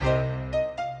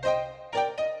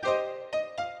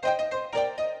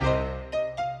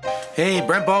Hey,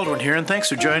 Brent Baldwin here, and thanks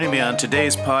for joining me on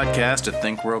today's podcast at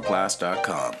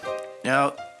thinkworldclass.com.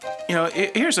 Now,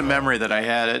 here's a memory that I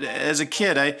had. As a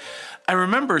kid, I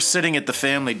remember sitting at the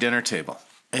family dinner table,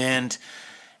 and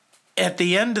at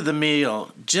the end of the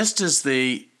meal, just as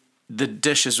the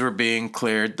dishes were being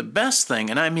cleared, the best thing,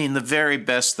 and I mean the very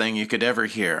best thing you could ever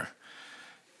hear,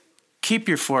 keep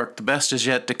your fork, the best is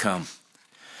yet to come.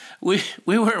 We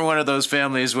weren't one of those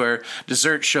families where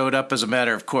dessert showed up as a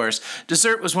matter of course.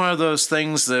 Dessert was one of those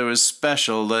things that was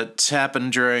special that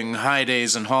happened during high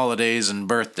days and holidays and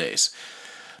birthdays.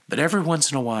 But every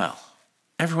once in a while,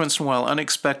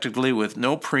 unexpectedly, with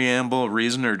no preamble,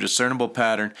 reason, or discernible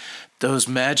pattern, those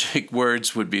magic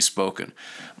words would be spoken.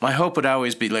 My hope would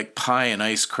always be like pie and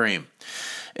ice cream.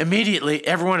 Immediately,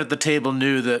 everyone at the table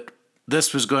knew that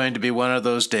this was going to be one of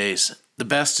those days. The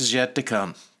best is yet to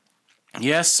come.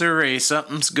 Yes, sirree,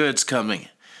 something's good's coming.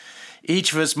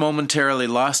 Each of us momentarily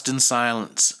lost in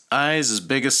silence, eyes as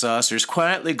big as saucers,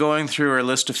 quietly going through our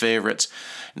list of favorites,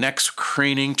 necks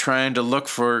craning, trying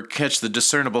to catch the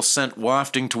discernible scent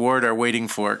wafting toward our waiting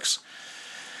forks.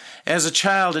 As a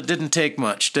child, it didn't take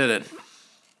much, did it?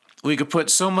 We could put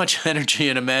so much energy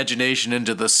and imagination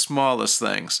into the smallest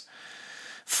things,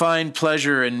 find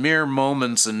pleasure in mere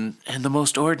moments and the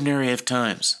most ordinary of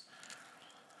times.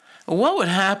 What would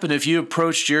happen if you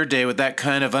approached your day with that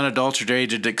kind of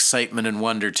unadulterated excitement and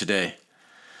wonder today?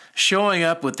 Showing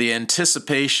up with the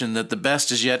anticipation that the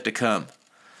best is yet to come.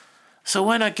 So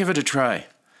why not give it a try?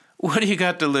 What do you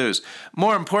got to lose?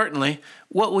 More importantly,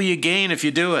 what will you gain if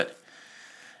you do it?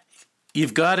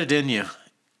 You've got it in you.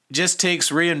 It just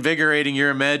takes reinvigorating your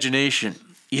imagination.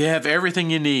 You have everything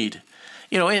you need.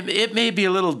 It may be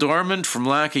a little dormant from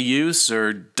lack of use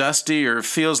or dusty or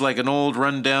feels like an old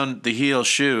run-down-the-heel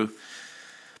shoe.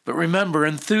 But remember,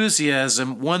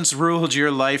 enthusiasm once ruled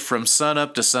your life from sun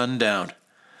up to sundown.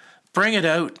 Bring it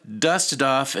out, dust it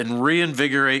off, and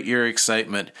reinvigorate your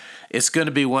excitement. It's going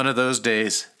to be one of those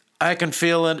days. I can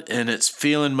feel it, and it's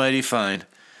feeling mighty fine.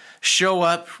 Show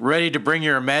up, ready to bring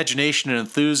your imagination and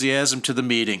enthusiasm to the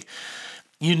meeting.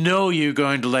 You know you're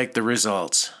going to like the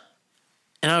results.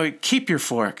 And keep your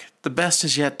fork. The best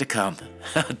is yet to come.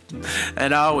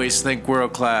 And always think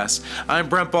world class. I'm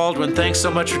Brent Baldwin. Thanks so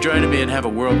much for joining me and have a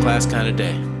world class kind of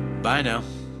day. Bye now.